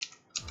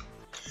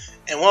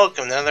and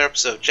welcome to another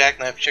episode of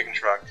Jackknife Chicken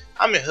Truck.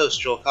 I'm your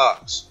host, Joel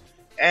Cox,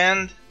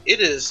 and it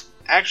is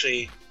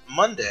actually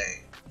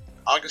Monday,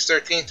 August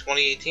 13th,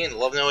 2018,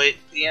 11:08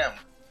 p.m.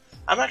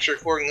 I'm actually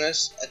recording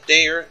this a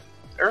day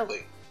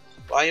early.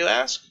 Why, you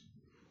ask?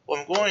 Well,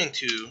 I'm going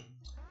to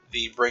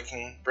the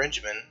Breaking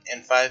Benjamin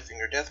and Five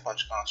Finger Death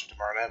Punch concert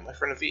tomorrow night with my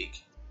friend Avik.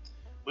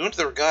 We went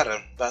to the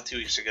Regatta about 2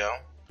 weeks ago,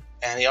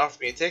 and he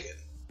offered me a ticket.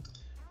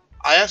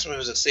 I asked him if it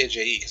was at Stage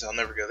AE because I'll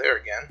never go there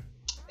again,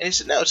 and he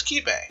said, no, it's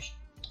KeyBank.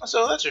 I said,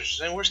 oh, that's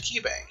interesting. Where's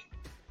KeyBank?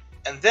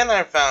 And then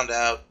I found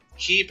out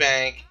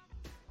KeyBank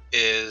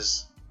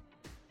is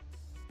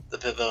the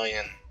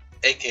Pavilion,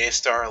 aka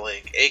Star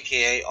Lake,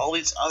 aka all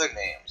these other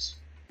names.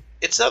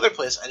 It's the other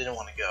place I didn't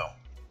want to go.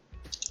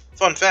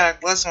 Fun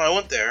fact, last time I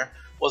went there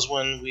was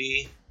when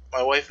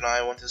my wife and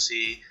I went to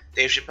see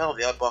Dave Chappelle,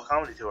 the Oddball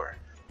Comedy Tour.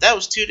 That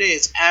was 2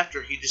 days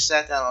after he just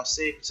sat down on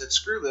stage and said,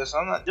 screw this,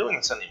 I'm not doing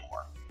this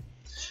anymore.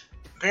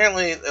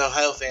 Apparently, the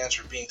Ohio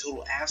fans were being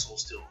total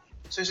assholes to him.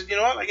 So he said, you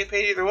know what, I get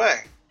paid either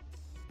way.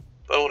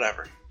 But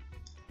whatever.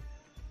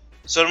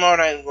 So tomorrow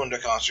night I'm going to a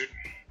concert.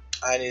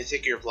 I need to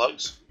take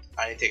earplugs.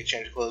 I need to take a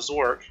change of clothes to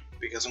work,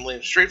 because I'm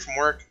leaving straight from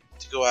work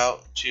to go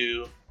out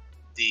to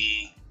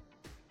the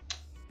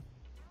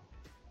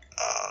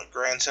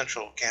Grand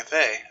Central Cafe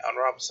out in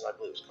Robinson, I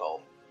believe it's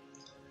called.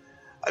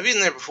 I've eaten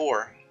there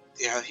before.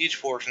 They have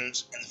huge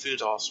portions, and the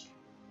food's awesome.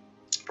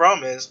 The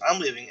problem is, I'm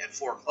leaving at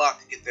 4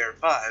 o'clock to get there at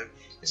 5.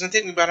 It's going to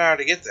take me about an hour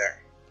to get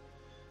there.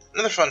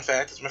 Another fun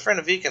fact is my friend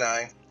Avik and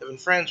I have been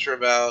friends for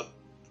about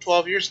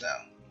 12 years now,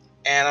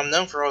 and I'm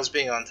known for always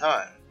being on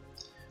time.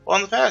 Well,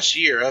 in the past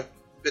year, I've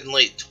been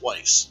late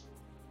twice,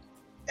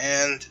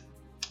 and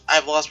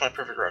I've lost my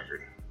perfect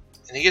record,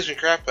 and he gives me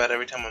crap about it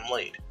every time I'm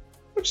late,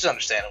 which is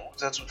understandable,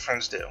 because that's what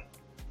friends do.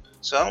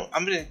 So,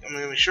 I'm going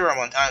to be sure I'm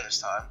on time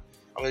this time.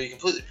 I'm going to be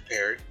completely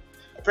prepared.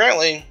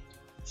 Apparently,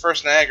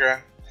 First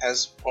Niagara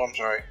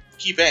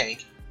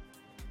KeyBank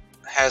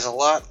has a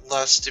lot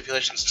less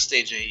stipulations than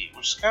Stage AE,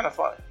 which is kind of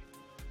fun.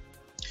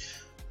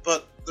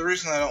 But the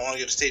reason I don't want to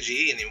go to Stage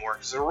AE anymore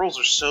is the rules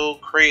are so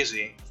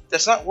crazy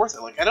that's not worth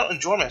it. Like, I don't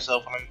enjoy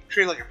myself when I'm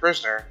treated like a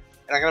prisoner,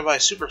 and I gotta buy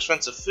super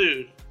expensive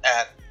food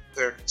at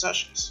their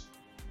concessions.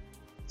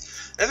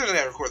 Another reason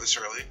I record this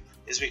early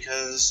is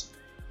because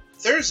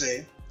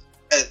Thursday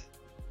at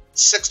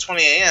 6:20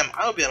 a.m.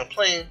 I will be on a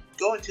plane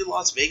going to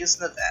Las Vegas,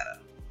 Nevada,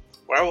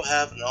 where I will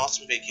have an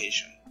awesome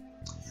vacation.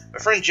 My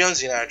friend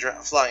Jonesy and I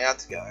are flying out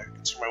together,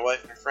 because my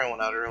wife and her friend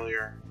went out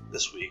earlier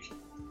this week.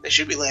 They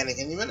should be landing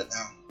any minute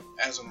now,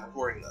 as I'm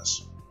recording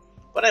this.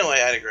 But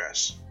anyway, I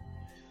digress.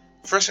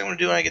 The first thing I'm going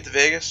to do when I get to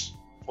Vegas,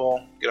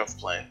 well, get off the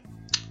plane.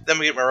 Then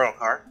we get my rental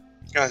car.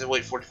 I'm going to have to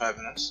wait 45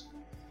 minutes.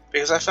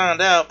 Because I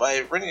found out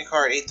by renting a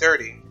car at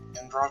 8:30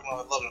 and dropping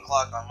off at 11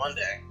 o'clock on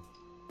Monday,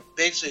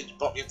 basically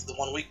bumped me up to the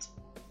 1 week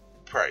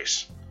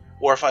price.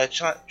 Or if I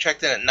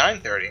checked in at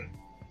 9:30,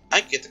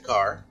 I could get the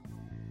car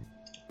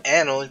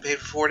and only paid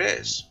for 4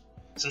 days.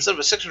 So instead of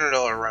a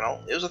 $600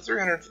 rental, it was a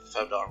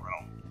 $355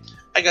 rental.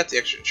 I got the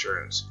extra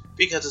insurance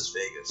because it's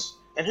Vegas,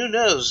 and who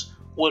knows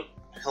what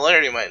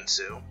hilarity might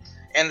ensue.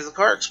 And if the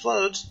car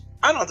explodes,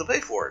 I don't have to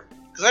pay for it,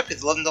 because I paid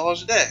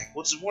 $11 a day,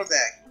 which is more than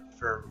accurate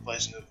for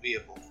replacing a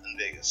vehicle in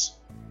Vegas.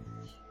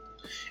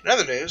 In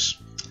other news,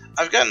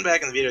 I've gotten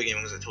back in the video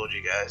gaming, as I told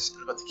you guys,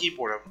 about the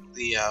keyboard of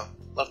the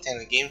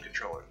left-handed game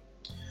controller.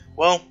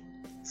 Well,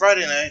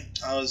 Friday night,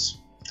 I was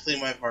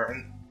cleaning my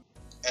apartment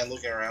and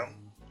looking around,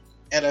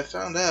 and I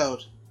found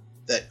out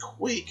that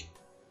Quake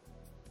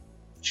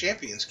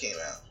Champions came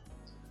out,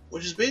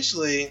 which is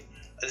basically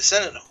a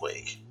descendant of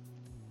Quake.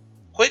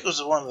 Quake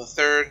was one of the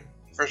third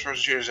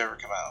first-person shooters ever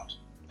come out.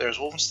 There's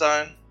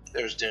Wolfenstein,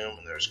 there's Doom,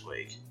 and there's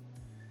Quake.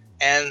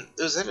 And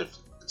it was ahead of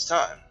its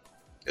time.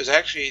 It was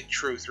actually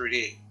true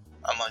 3D,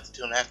 unlike the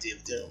 2.5D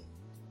of Doom.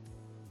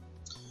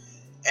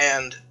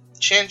 And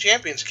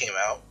Champions came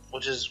out,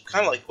 which is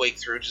kind of like Quake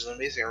 3, which is an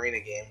amazing arena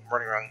game,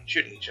 running around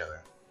shooting each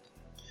other.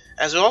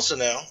 As we also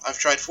know, I've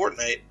tried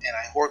Fortnite, and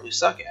I horribly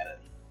suck at it.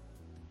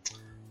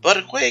 But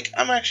at Quake,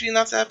 I'm actually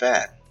not that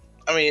bad.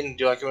 I mean,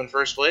 do I come in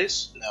first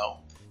place? No.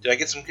 Do I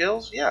get some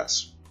kills?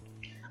 Yes.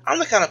 I'm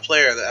the kind of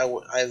player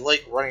that I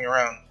like running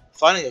around,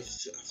 finding a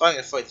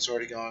fight that's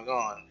already going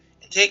on,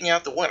 and taking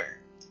out the winner,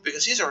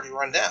 because he's already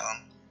run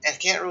down, and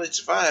can't really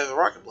survive a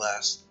rocket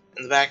blast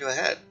in the back of the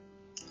head.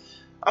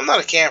 I'm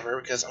not a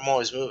camper, because I'm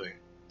always moving.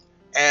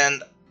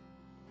 And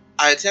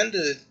I tend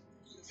to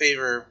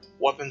favor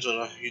weapons with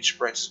a huge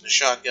spread, such as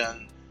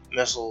shotgun,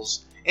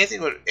 missiles,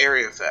 anything with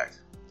area effect.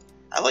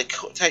 I like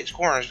tight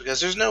corners because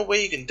there's no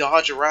way you can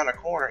dodge around a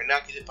corner and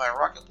not get hit by a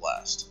rocket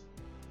blast.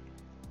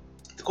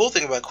 The cool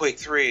thing about Quake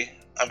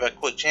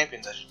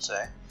Champions, I should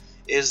say,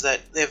 is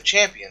that they have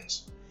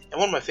champions. And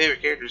one of my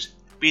favorite characters,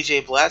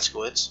 BJ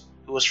Blazkowicz,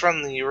 who was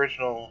from the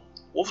original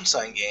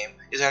Wolfenstein game,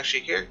 is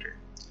actually a character.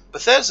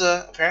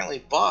 Bethesda apparently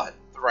bought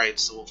the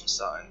rights to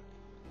Wolfenstein,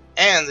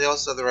 and they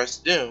also have the rights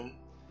to Doom,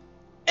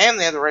 and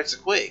they have the rights to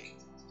Quake.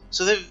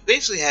 So they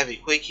basically have a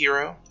Quake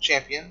hero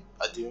champion,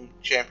 a Doom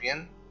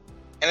champion,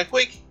 and a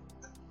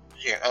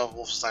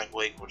Wolfenstein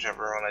Quake,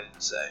 whichever one I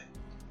didn't say.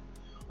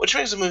 which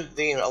makes the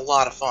game a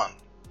lot of fun.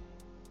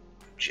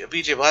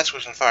 BJ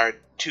Blazkowicz can fire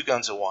 2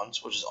 guns at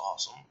once, which is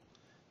awesome.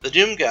 The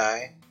Doom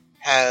guy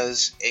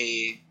has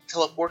a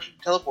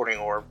teleporting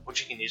orb,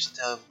 which you can use to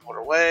teleport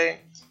away,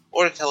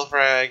 or to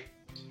telefrag.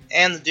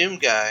 And the Doom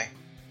guy,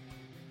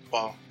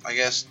 well, I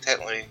guess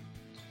technically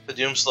the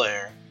Doom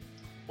Slayer,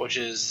 which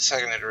is the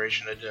second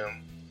iteration of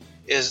Doom,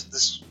 is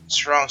this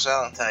strong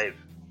silent type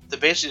that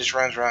basically just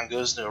runs around and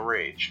goes into a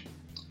rage.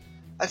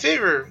 I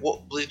favor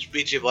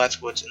BJ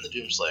Blazkowicz in the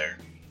Doom Slayer.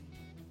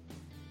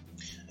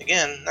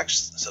 Again,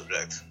 next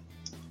subject.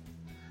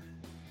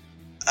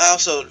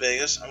 Also at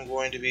Vegas, I'm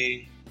going to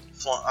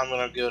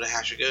go to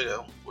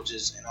Hashigogo, which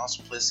is an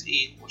awesome place to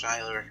eat, which I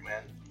highly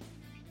recommend.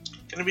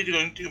 Going to be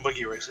doing dune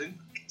buggy racing,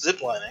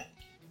 zip lining,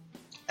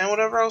 and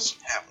whatever else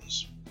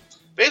happens.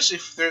 Basically,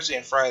 for Thursday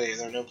and Friday,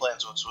 there are no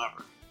plans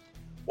whatsoever.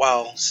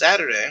 While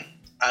Saturday,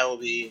 I will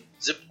be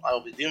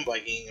dune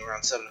biking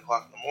around 7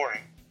 o'clock in the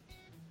morning.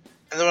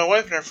 And then my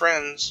wife and her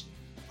friends,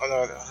 some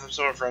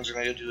of her friends are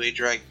going to go do a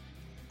drag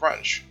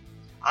brunch.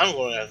 I'm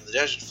going out to the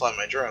desert to fly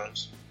my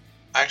drones.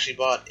 I actually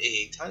bought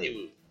a Tiny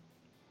Whoop,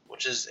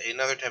 which is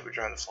another type of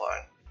drone to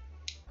fly.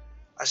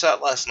 I saw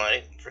it last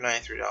night for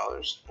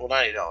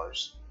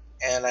 $90,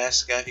 and I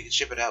asked the guy if he could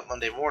ship it out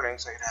Monday morning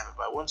so I could have it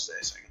by Wednesday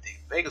so I can take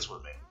it to Vegas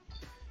with me.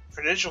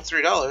 For an additional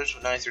 $3,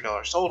 with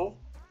 $93 total,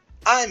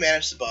 I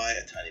managed to buy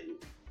a Tiny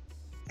Whoop,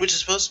 which is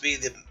supposed to be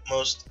the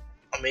most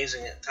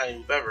amazing Tiny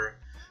Whoop ever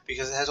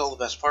because it has all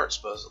the best parts,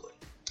 supposedly.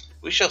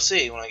 We shall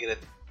see when I get it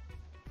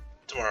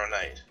tomorrow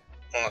night.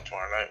 Well, not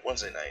tomorrow night,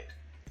 Wednesday night.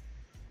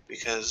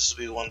 Because this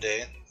will be one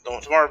day.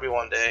 Tomorrow will be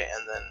one day,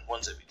 and then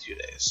Wednesday will be 2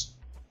 days.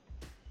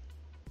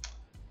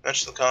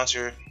 Mention the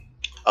concert.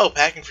 Oh,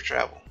 packing for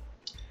travel.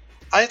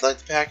 I'd like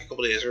to pack a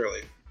couple days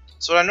early.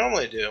 So what I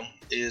normally do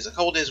is a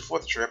couple days before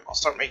the trip, I'll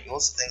start making a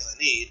list of things I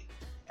need,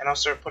 and I'll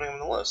start putting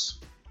them in the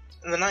list.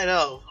 And the night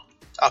of,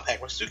 I'll pack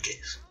my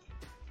suitcase.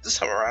 This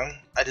time around,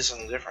 I did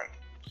something different.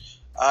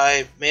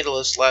 I made a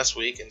list last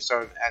week and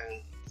started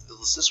adding to the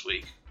list this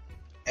week,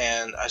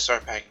 and I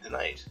started packing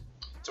tonight.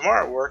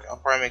 Tomorrow at work, I'll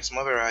probably make some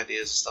other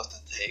ideas of stuff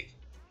to take,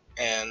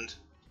 and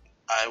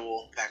I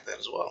will pack that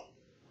as well.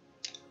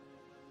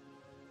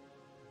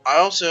 I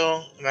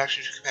also am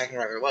actually packing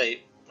rather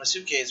light. My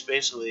suitcase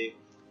basically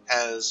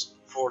has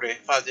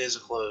 5 days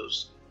of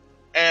clothes,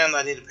 and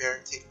I need to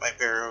take my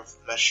pair of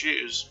mesh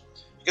shoes.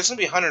 It's going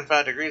to be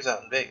 105 degrees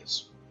out in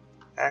Vegas.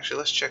 Actually,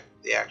 let's check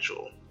the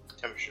actual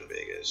temperature in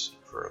Vegas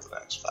for the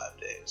next 5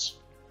 days.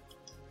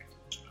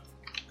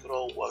 Good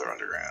old Weather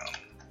Underground.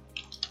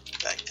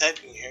 Back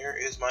typing here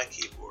is my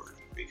keyboard,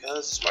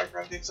 because this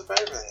microphone picks up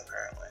everything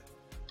apparently.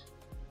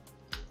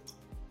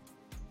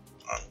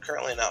 I'm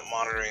currently not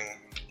monitoring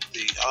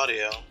the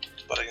audio,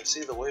 but I can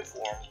see the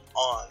waveform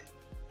on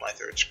my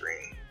third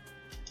screen.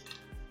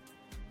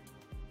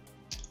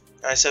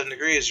 97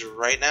 degrees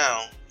right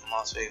now in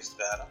Las Vegas,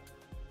 Nevada.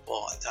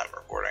 Well, at time of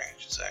recording, I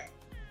should say.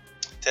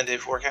 10-day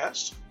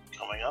forecast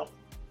coming up.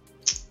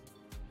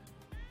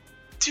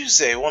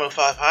 Tuesday,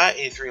 105 high,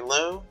 83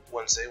 low.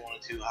 Wednesday,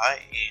 102 high,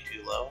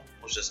 82 low,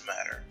 which doesn't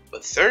matter.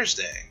 But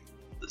Thursday,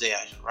 the day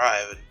I should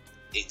arrive at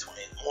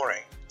 8:20 in the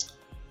morning,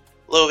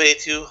 low of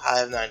 82,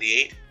 high of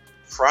 98.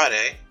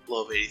 Friday,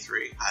 low of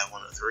 83, high of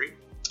 103.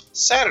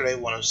 Saturday,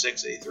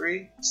 106,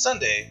 83.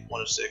 Sunday,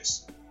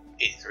 106,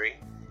 83.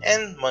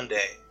 And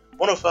Monday,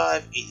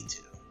 105,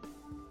 82.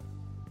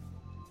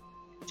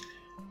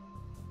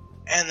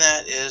 And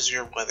that is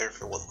your weather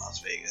for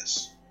Las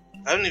Vegas. If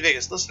you have any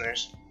Vegas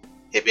listeners,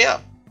 hit me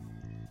up.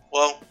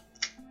 Well,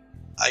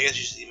 I guess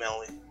you should email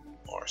me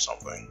or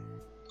something.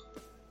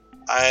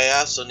 I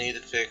also need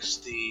to fix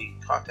the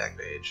contact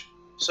page.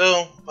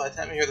 So, by the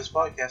time you hear this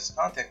podcast,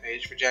 the contact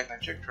page for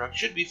Jackknife Trick Truck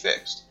should be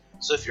fixed.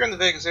 So if you're in the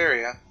Vegas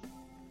area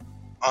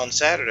on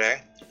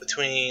Saturday,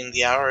 between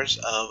the hours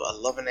of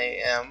 11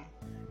 a.m.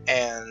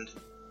 and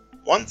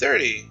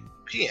 1:30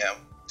 p.m.,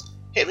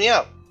 hit me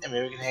up, and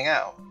maybe we can hang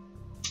out.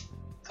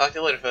 Talk to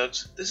you later,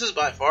 folks. This is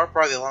by far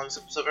probably the longest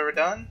episode I've ever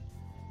done,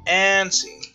 and scene.